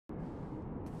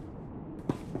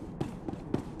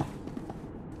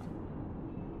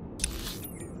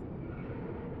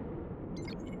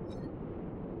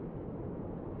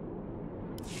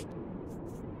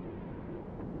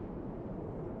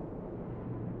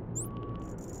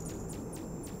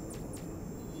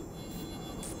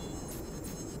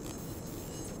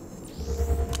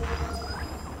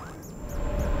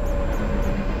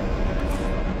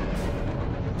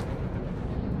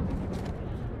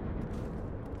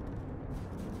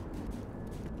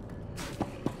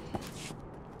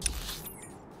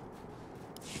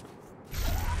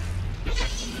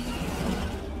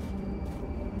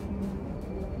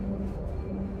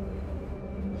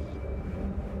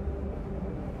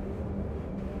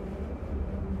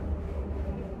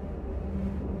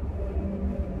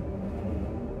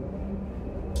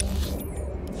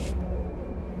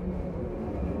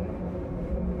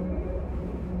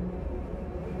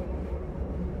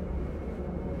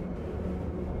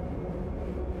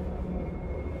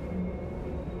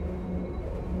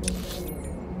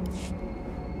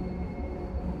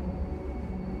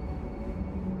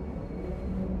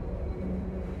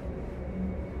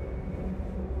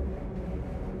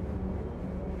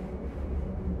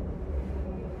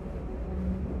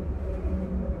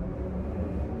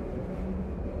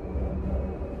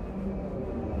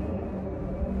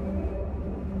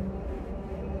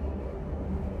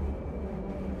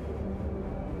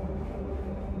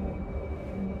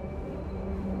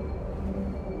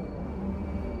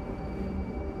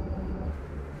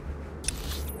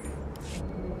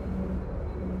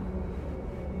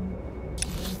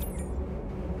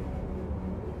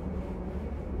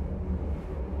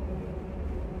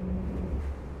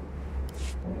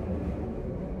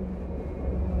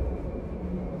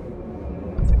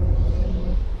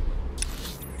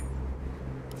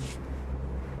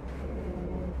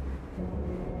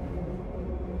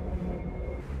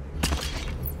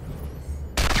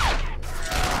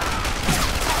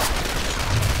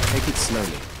it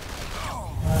slowly.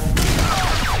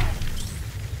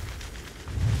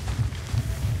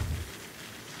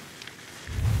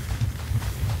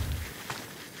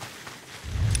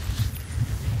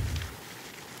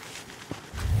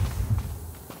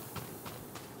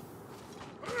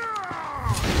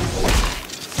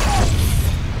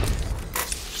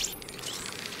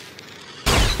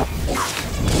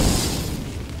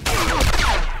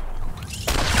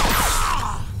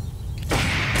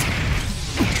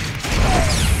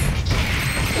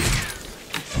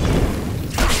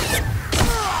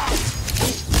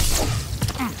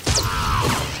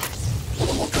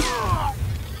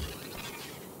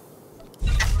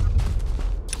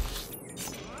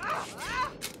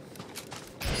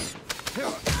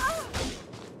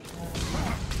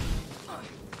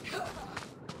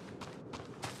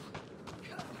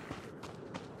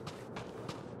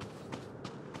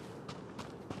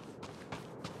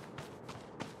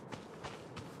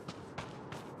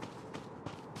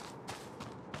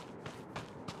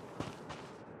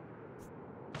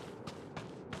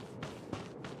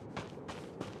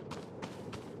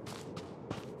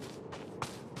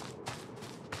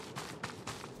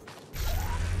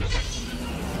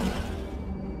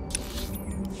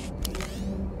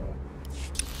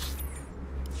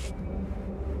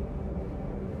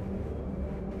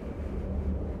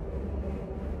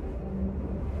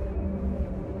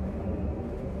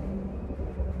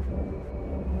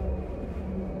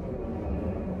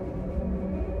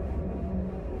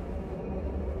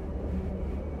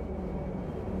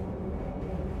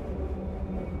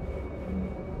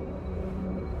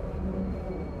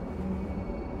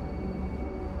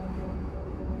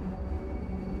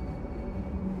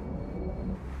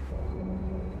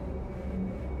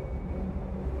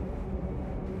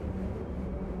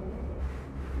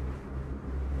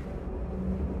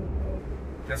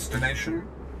 Destination?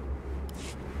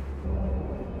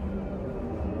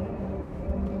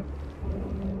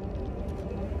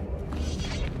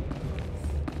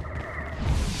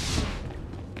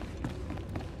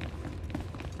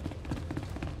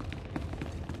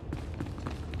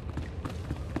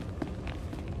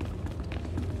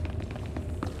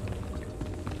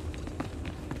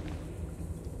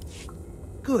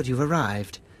 Good, you've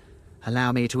arrived.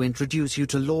 Allow me to introduce you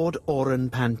to Lord Oren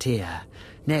Pantir,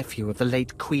 nephew of the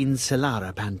late Queen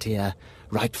Solara Pantir,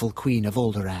 rightful Queen of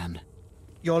Alderaan.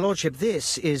 Your Lordship,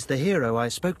 this is the hero I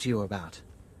spoke to you about.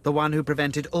 The one who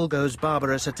prevented Ulgo's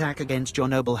barbarous attack against your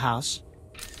noble house.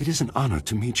 It is an honor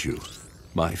to meet you.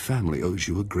 My family owes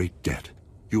you a great debt.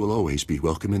 You will always be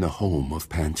welcome in the home of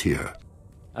Pantir.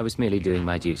 I was merely doing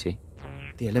my duty.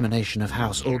 The elimination of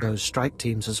House Ulgo's strike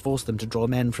teams has forced them to draw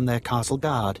men from their castle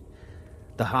guard.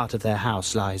 The heart of their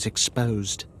house lies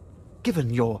exposed.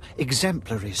 Given your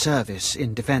exemplary service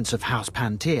in defense of House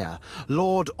Pantir,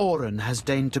 Lord Oren has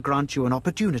deigned to grant you an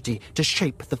opportunity to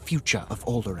shape the future of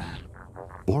Alderaan.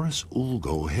 Boris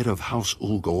Ulgo, head of House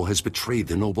Ulgo, has betrayed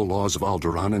the noble laws of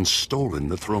Alderaan and stolen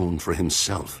the throne for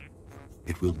himself.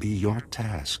 It will be your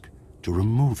task to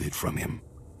remove it from him.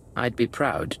 I'd be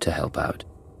proud to help out.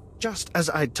 Just as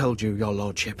I'd told you, Your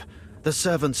Lordship, the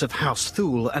servants of House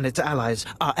Thule and its allies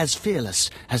are as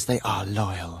fearless as they are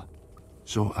loyal.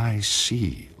 So I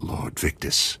see, Lord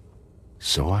Victus.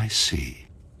 So I see.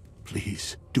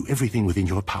 Please, do everything within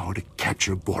your power to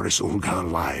capture Boris Ulgo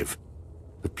alive.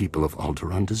 The people of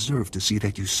Alderaan deserve to see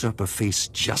that usurper face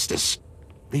justice.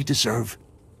 They deserve...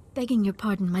 Begging your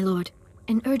pardon, my lord.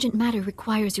 An urgent matter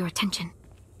requires your attention.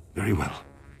 Very well.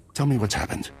 Tell me what's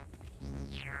happened.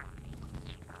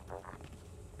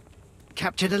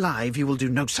 Captured alive, you will do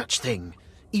no such thing.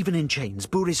 Even in chains,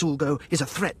 Boris Ulgo is a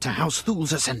threat to House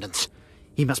Thule's ascendants.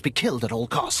 He must be killed at all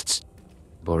costs.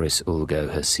 Boris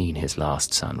Ulgo has seen his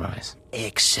last sunrise.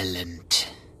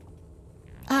 Excellent.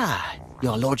 Ah,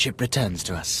 your lordship returns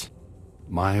to us.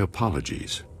 My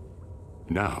apologies.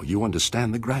 Now you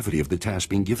understand the gravity of the task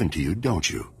being given to you, don't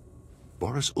you?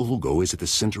 Boris Ulgo is at the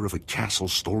center of a castle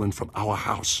stolen from our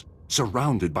house,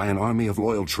 surrounded by an army of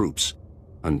loyal troops.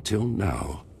 Until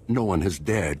now, no one has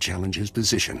dared challenge his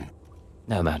position.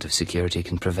 No amount of security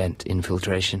can prevent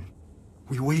infiltration.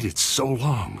 We waited so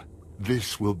long.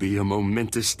 This will be a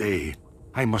momentous day.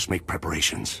 I must make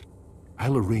preparations.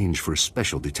 I'll arrange for a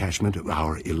special detachment of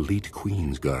our elite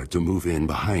Queen's Guard to move in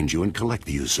behind you and collect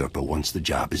the usurper once the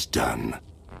job is done.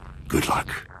 Good luck.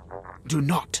 Do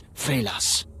not fail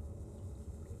us.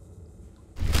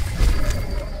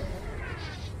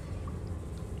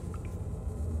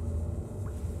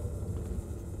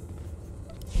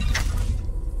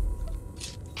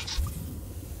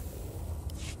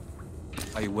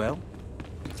 Are you well?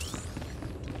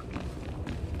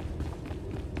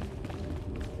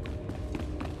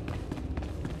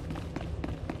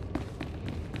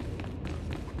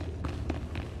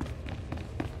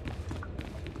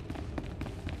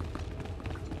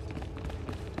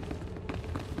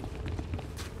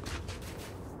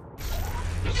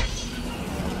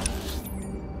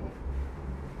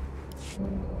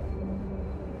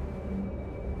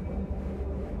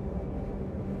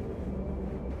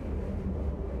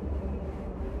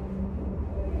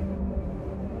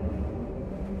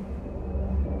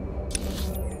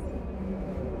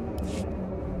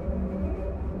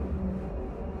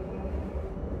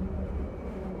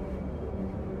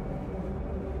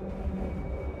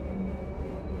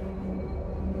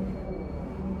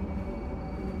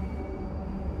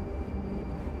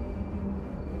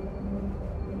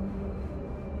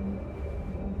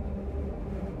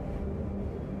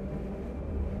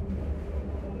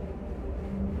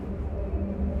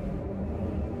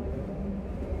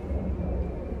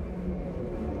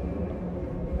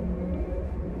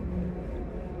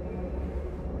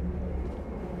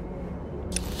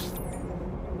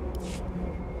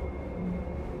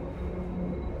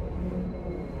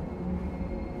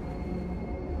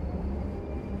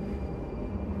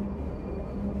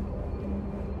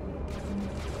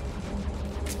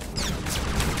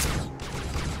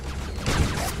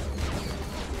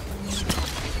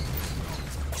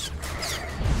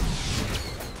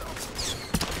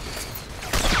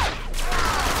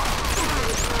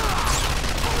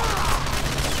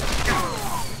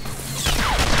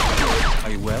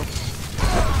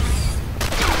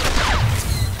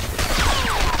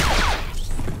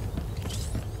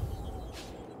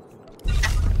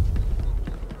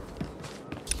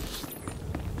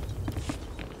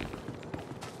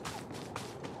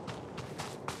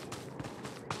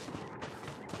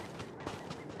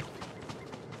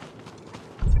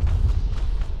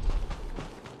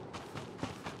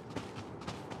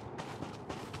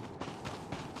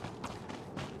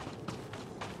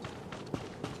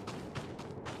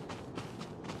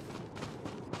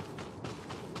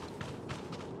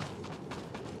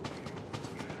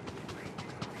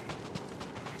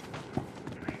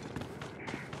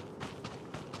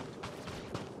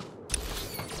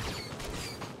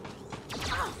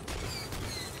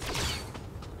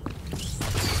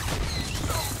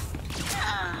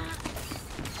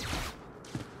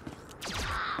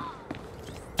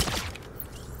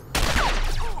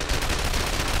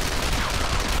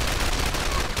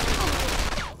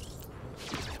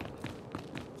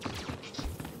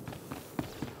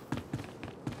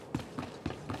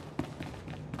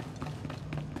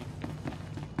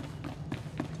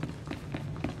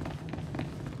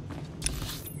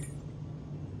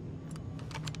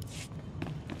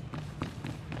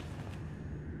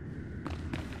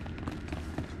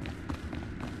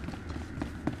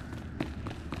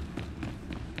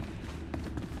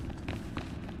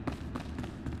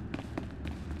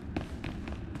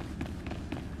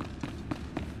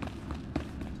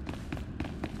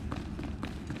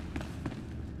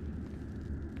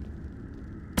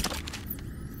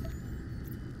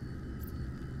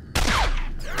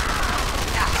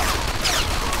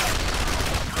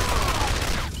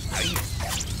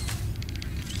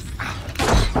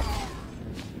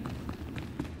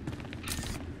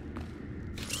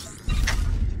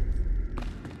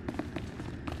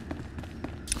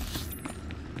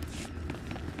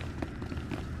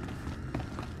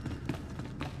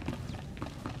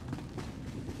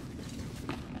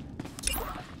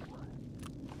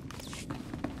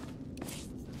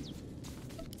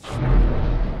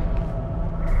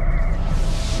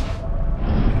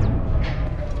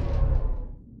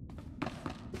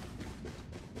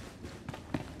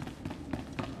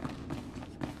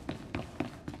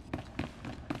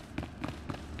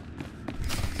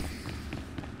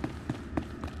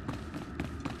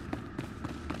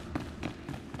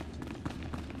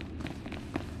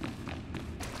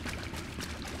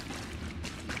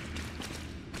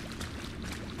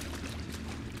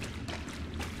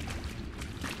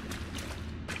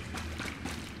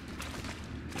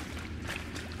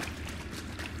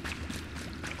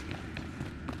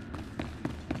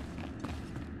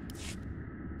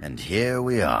 And here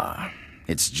we are.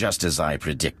 It's just as I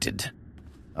predicted.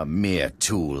 A mere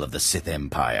tool of the Sith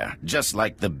Empire, just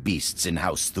like the beasts in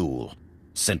House Thule,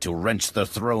 sent to wrench the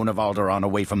throne of Alderaan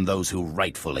away from those who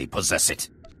rightfully possess it.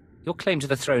 Your claim to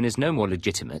the throne is no more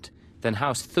legitimate than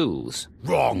House Thule's.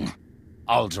 Wrong!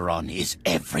 Alderaan is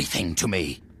everything to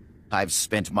me. I've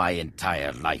spent my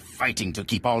entire life fighting to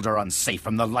keep Alderaan safe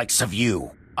from the likes of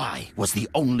you. I was the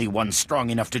only one strong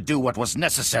enough to do what was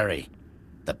necessary.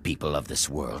 The people of this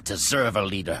world deserve a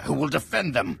leader who will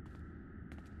defend them.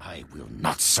 I will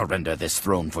not surrender this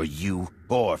throne for you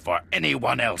or for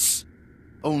anyone else.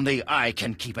 Only I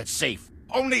can keep it safe.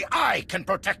 Only I can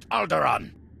protect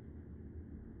Alderaan.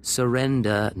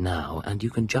 Surrender now, and you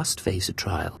can just face a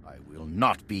trial. I will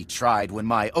not be tried when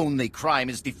my only crime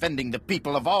is defending the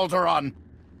people of Alderaan.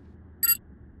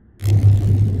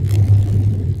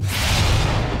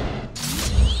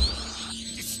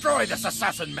 Destroy this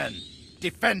assassin men!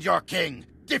 Defend your king!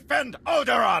 Defend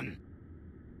Alderaan!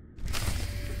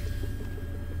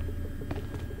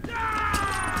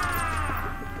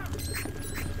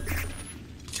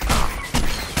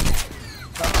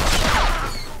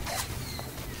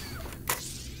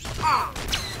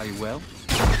 Are you well?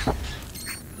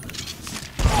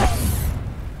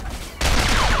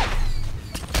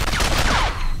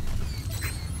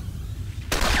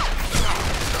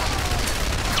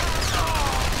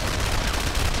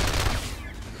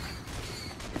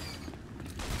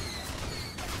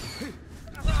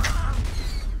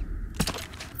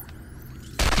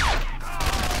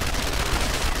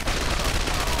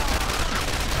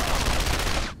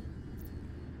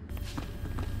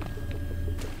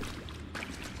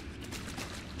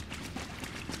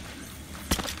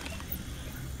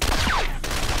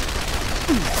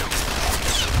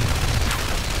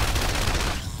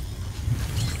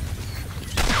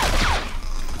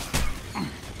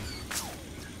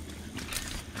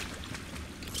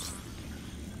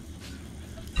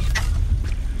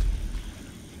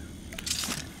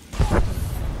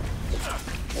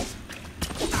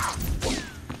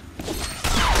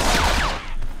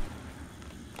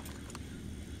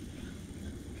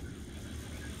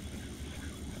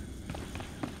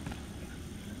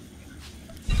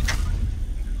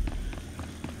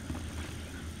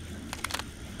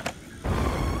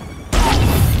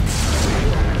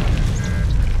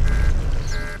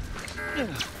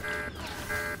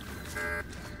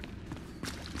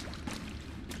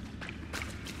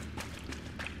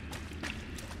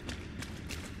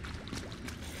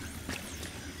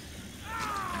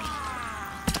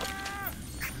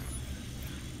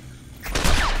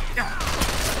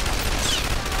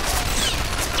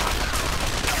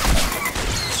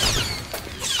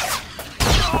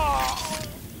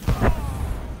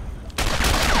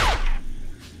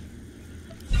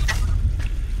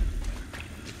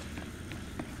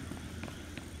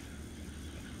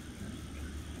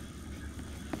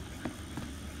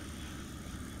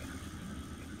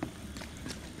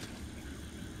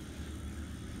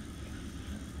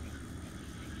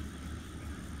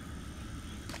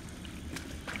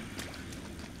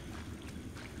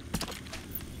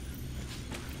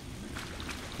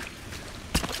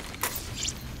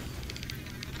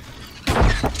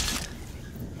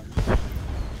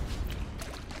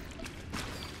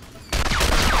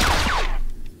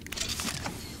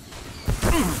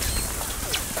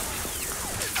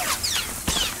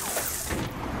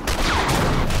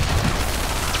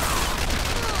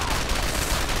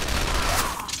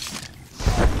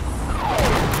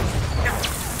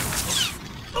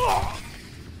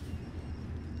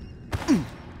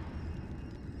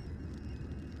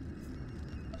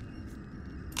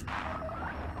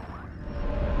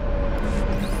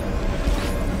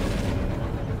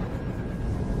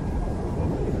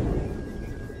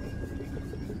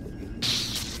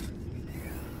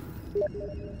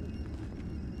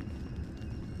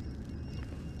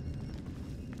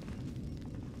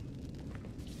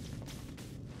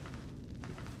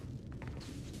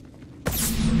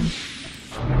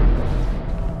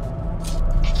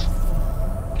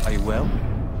 Are you well?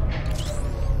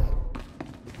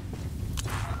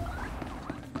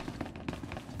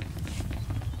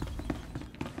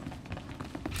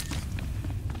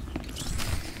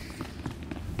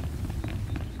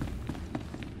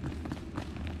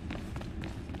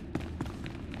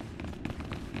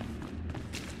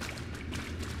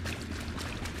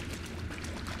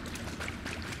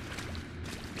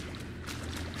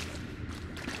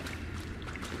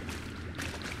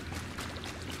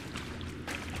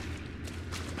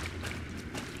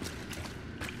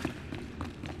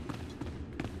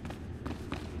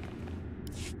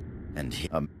 And he,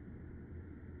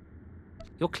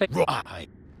 Your claim. I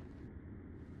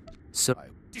So,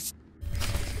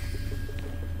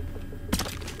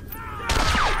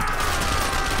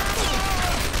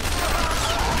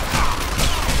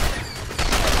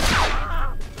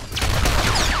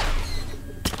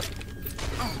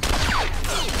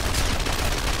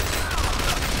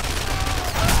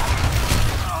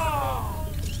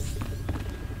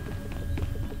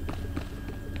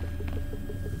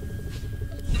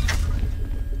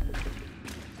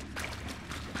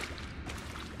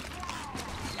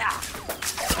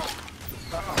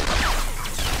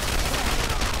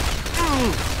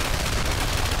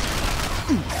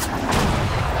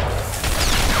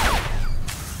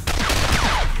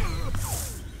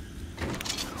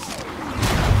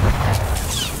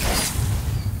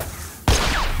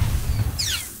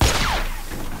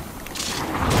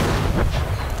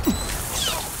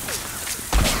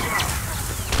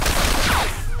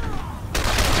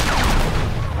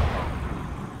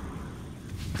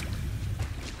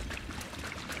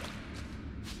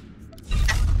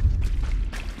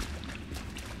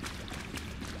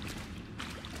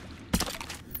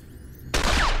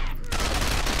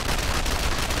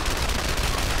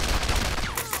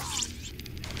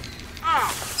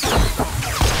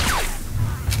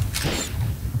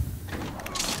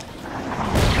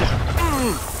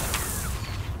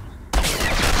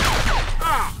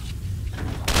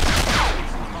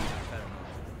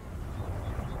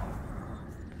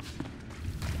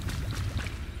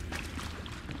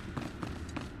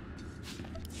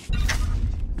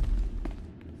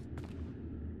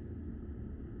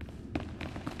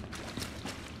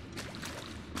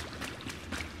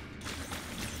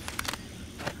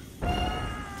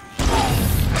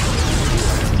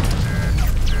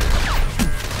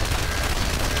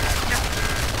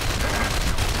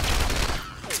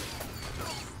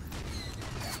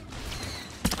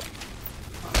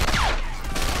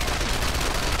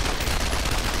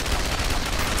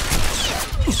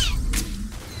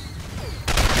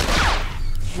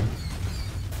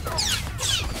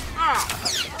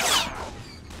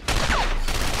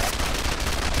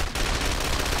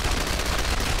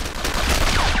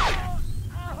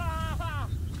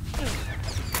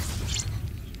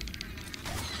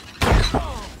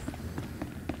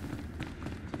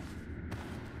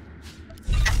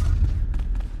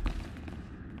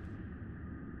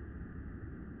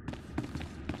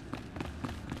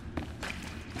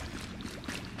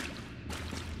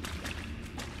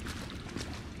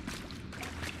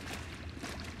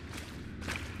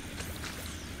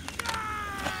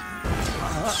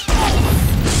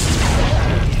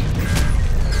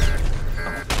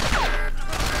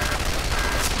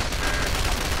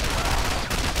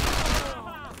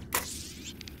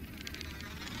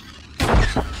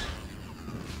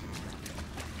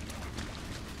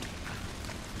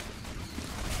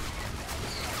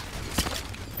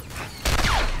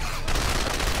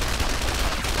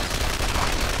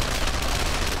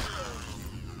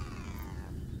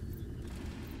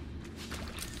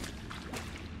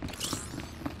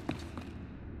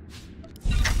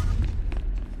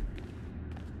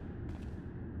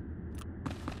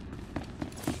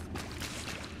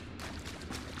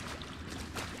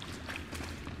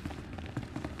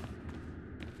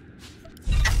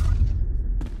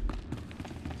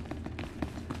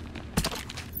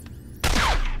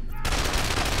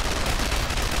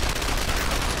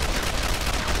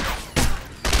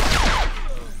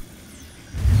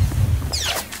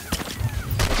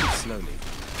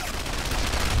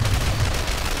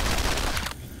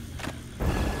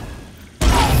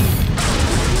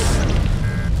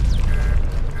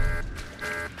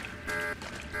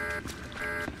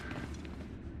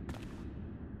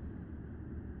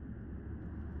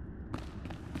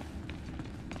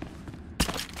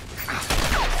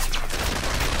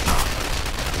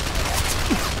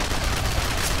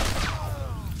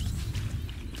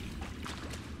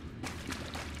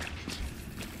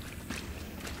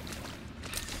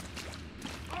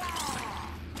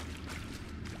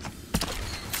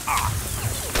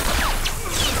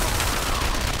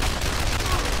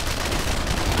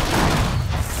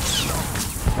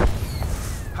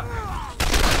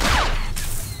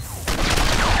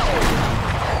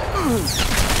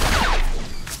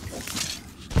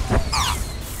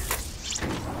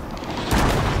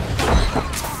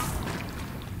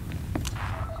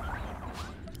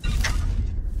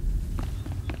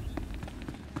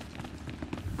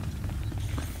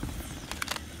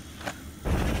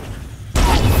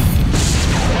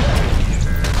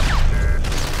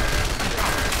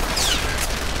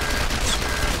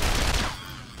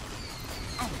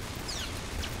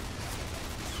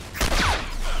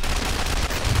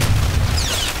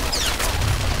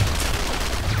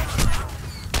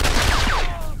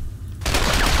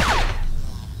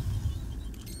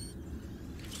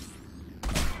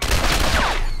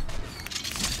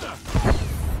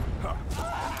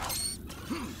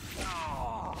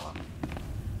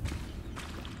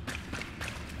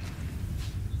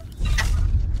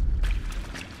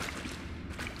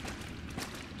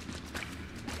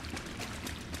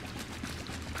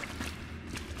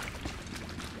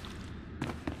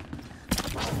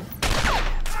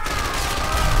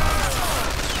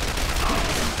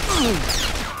 Are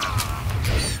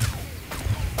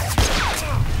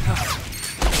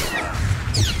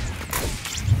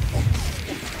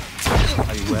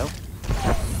you well?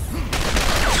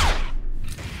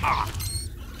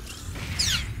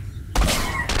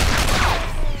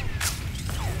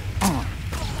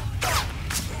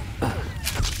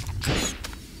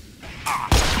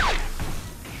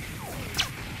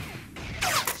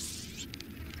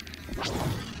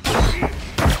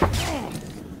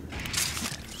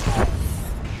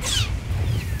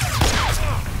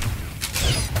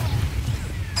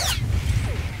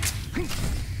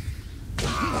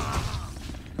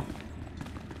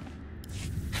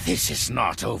 This is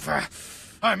not over.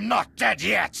 I'm not dead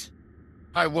yet.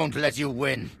 I won't let you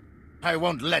win. I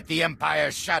won't let the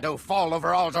Empire's shadow fall over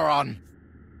Alderaan.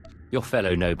 Your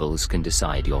fellow nobles can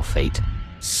decide your fate.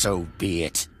 So be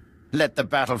it. Let the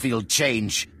battlefield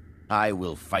change. I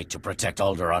will fight to protect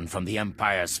Alderaan from the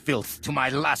Empire's filth to my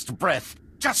last breath,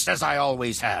 just as I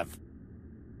always have.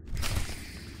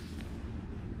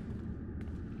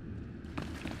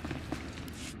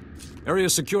 Area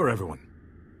secure, everyone.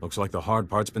 Looks like the hard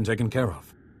part's been taken care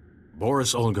of.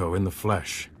 Boris Ulgo in the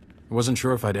flesh. I wasn't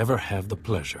sure if I'd ever have the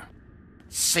pleasure.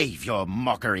 Save your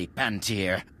mockery,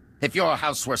 Pantir. If your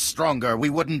house were stronger,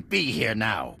 we wouldn't be here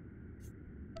now.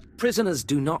 Prisoners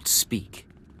do not speak.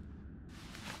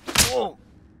 Whoa.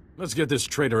 Let's get this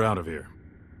traitor out of here.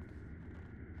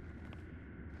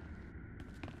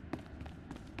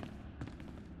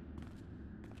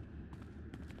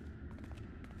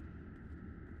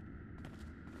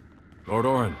 Lord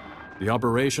Orin, the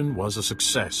operation was a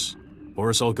success.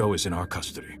 Boris Ulgo is in our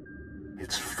custody.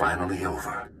 It's finally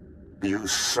over. The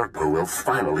usurper will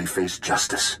finally face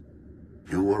justice.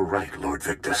 You were right, Lord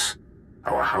Victus.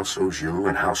 Our house owes you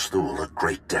and House Thule a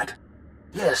great debt.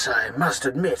 Yes, I must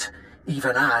admit,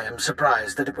 even I am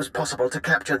surprised that it was possible to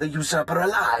capture the usurper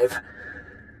alive.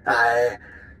 I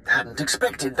hadn't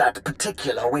expected that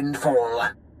particular windfall.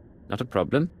 Not a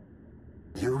problem.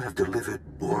 You have delivered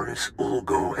Boris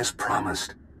Ulgo as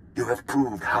promised. You have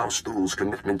proved House Thule's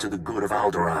commitment to the good of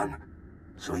Alderaan.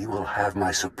 So you will have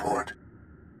my support.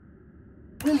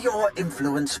 Will your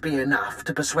influence be enough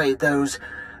to persuade those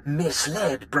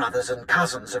misled brothers and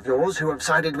cousins of yours who have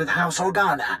sided with House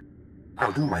Organa?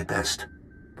 I'll do my best,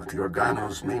 but the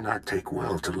Organos may not take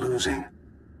well to losing.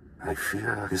 I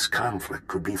fear this conflict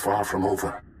could be far from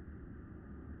over.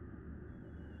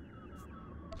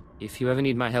 If you ever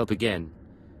need my help again,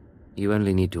 you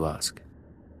only need to ask.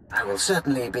 I will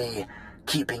certainly be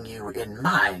keeping you in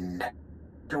mind.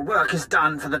 Your work is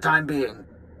done for the time being.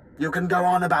 You can go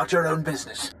on about your own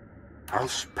business.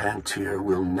 House Pantir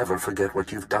will never forget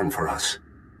what you've done for us.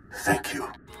 Thank you.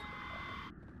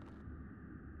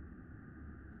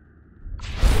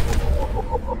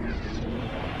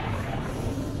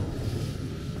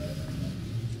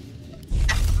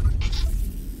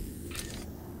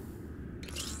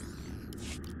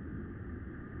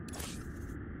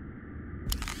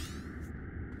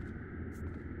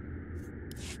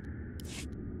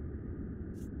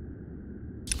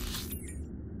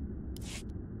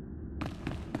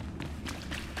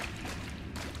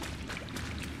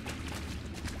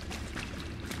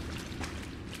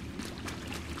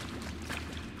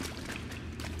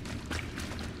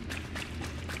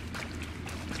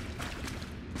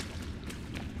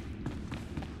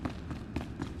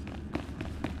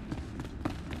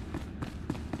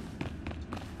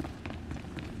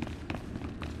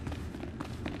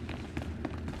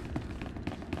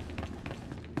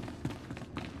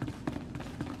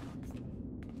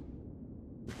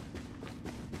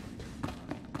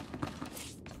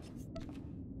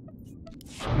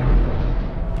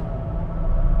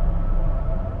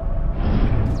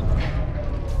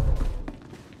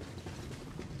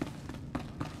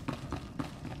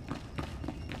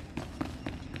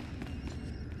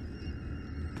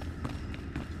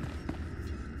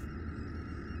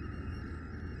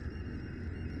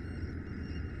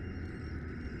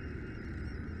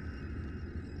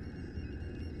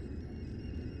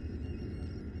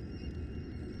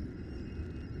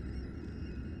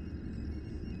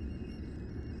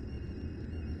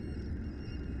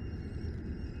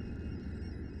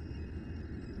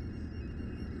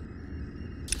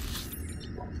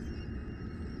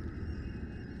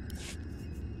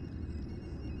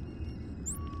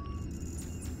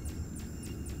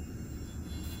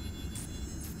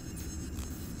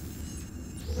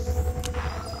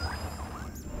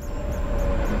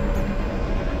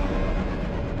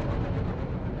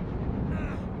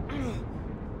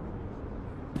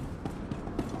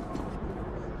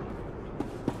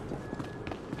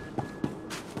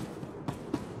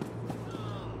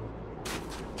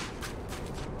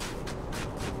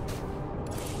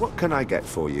 What can I get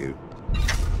for you?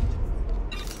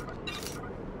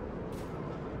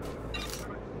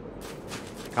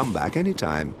 Come back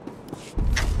anytime.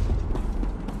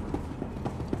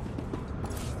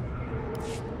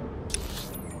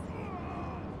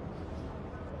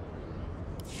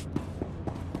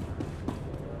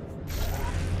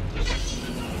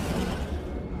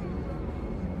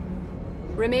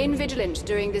 Remain vigilant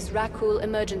during this Rakul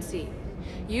emergency.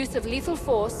 Use of lethal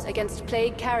force against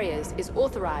plague carriers is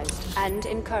authorized and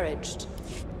encouraged.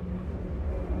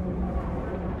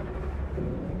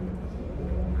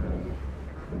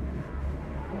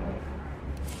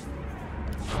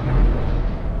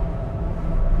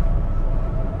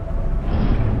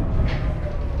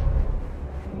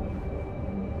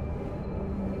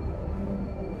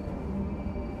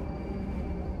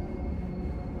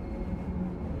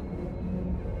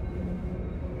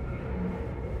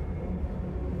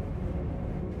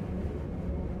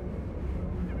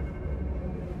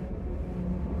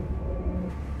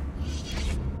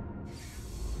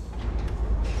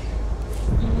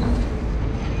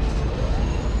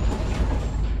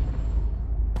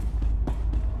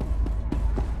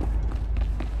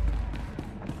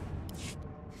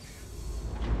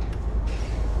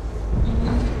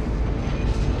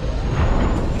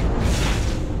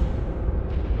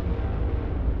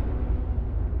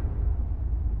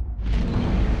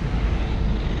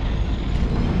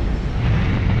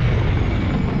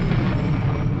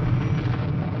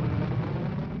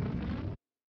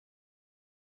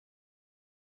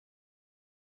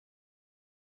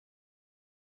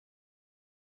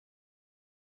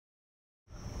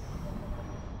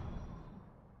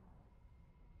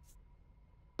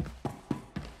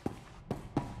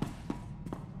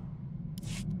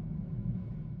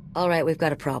 All right, we've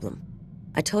got a problem.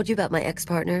 I told you about my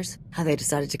ex-partners, how they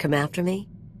decided to come after me?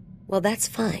 Well, that's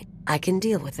fine. I can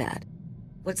deal with that.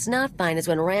 What's not fine is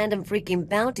when random freaking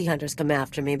bounty hunters come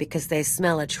after me because they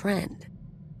smell a trend.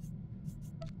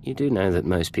 You do know that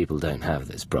most people don't have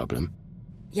this problem.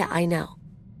 Yeah, I know.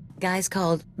 Guy's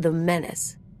called the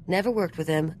Menace. Never worked with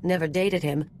him, never dated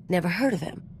him, never heard of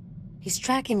him. He's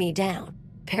tracking me down.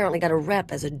 Apparently got a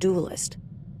rep as a duelist.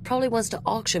 Probably wants to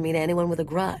auction me to anyone with a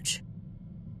grudge.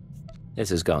 This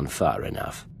has gone far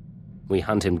enough. We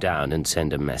hunt him down and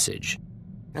send a message.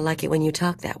 I like it when you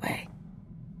talk that way.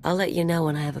 I'll let you know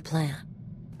when I have a plan.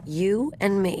 You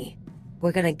and me,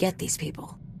 we're gonna get these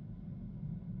people.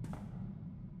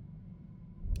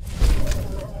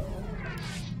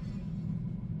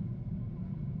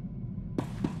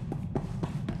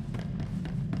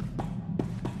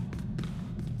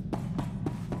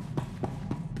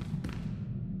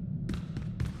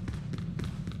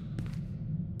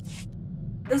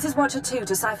 This is Watcher 2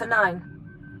 to Cypher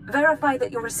 9. Verify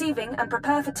that you're receiving and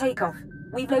prepare for takeoff.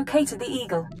 We've located the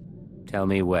Eagle. Tell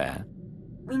me where.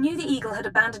 We knew the Eagle had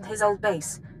abandoned his old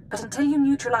base, but until you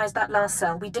neutralized that last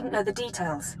cell, we didn't know the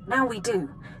details. Now we do.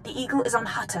 The Eagle is on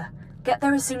Hutter. Get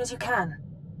there as soon as you can.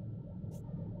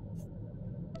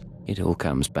 It all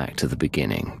comes back to the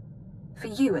beginning. For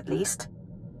you, at least.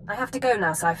 I have to go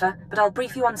now, Cypher, but I'll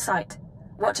brief you on site.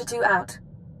 Watcher 2 out.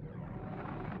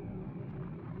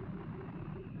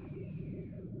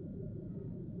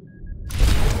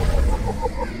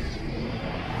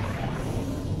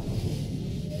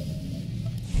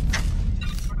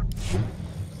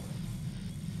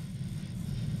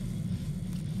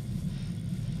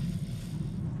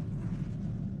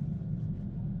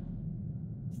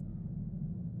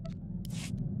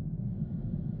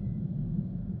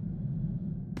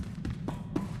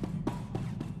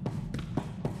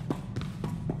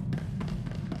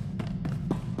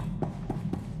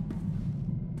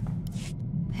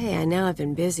 Hey, I know I've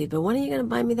been busy, but when are you gonna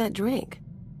buy me that drink?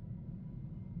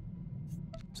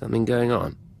 Something going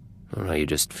on? Or are you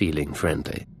just feeling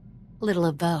friendly? Little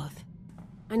of both.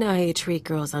 I know how you treat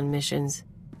girls on missions.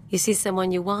 You see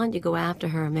someone you want, you go after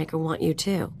her and make her want you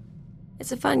too.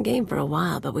 It's a fun game for a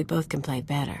while, but we both can play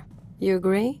better. You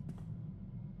agree?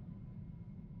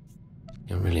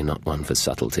 You're really not one for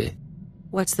subtlety.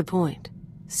 What's the point?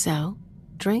 So,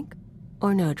 drink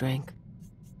or no drink?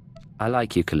 I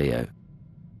like you, Kaleo.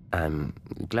 I'm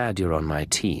glad you're on my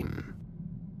team.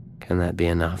 Can that be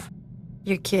enough?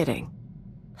 You're kidding.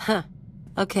 Huh.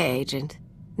 Okay, Agent.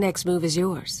 Next move is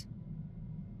yours.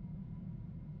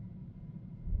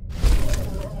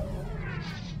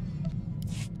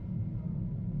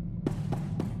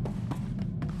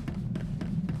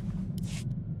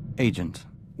 Agent,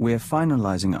 we're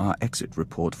finalizing our exit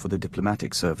report for the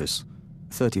diplomatic service.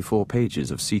 34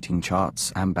 pages of seating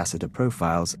charts, ambassador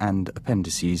profiles, and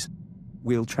appendices.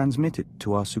 We'll transmit it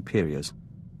to our superiors,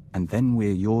 and then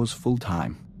we're yours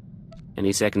full-time.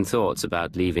 Any second thoughts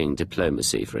about leaving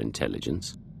diplomacy for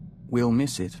intelligence? We'll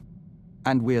miss it,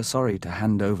 and we're sorry to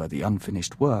hand over the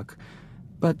unfinished work,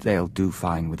 but they'll do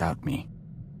fine without me.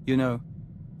 You know,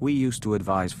 we used to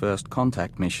advise first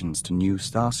contact missions to new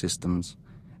star systems.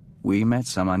 We met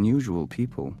some unusual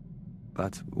people,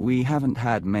 but we haven't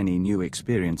had many new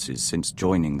experiences since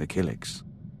joining the Killiks.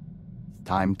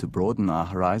 Time to broaden our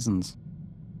horizons.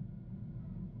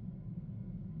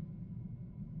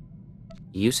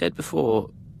 You said before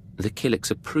the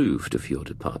Killiks approved of your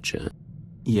departure.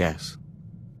 Yes.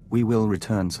 We will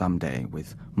return someday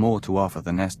with more to offer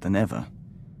the nest than ever.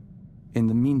 In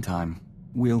the meantime,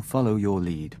 we'll follow your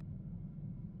lead.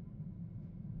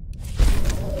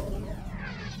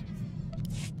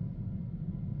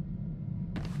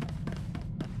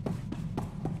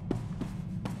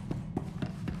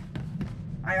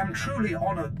 I am truly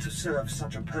honored to serve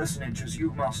such a personage as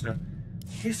you, Master.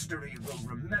 History will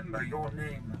remember your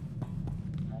name.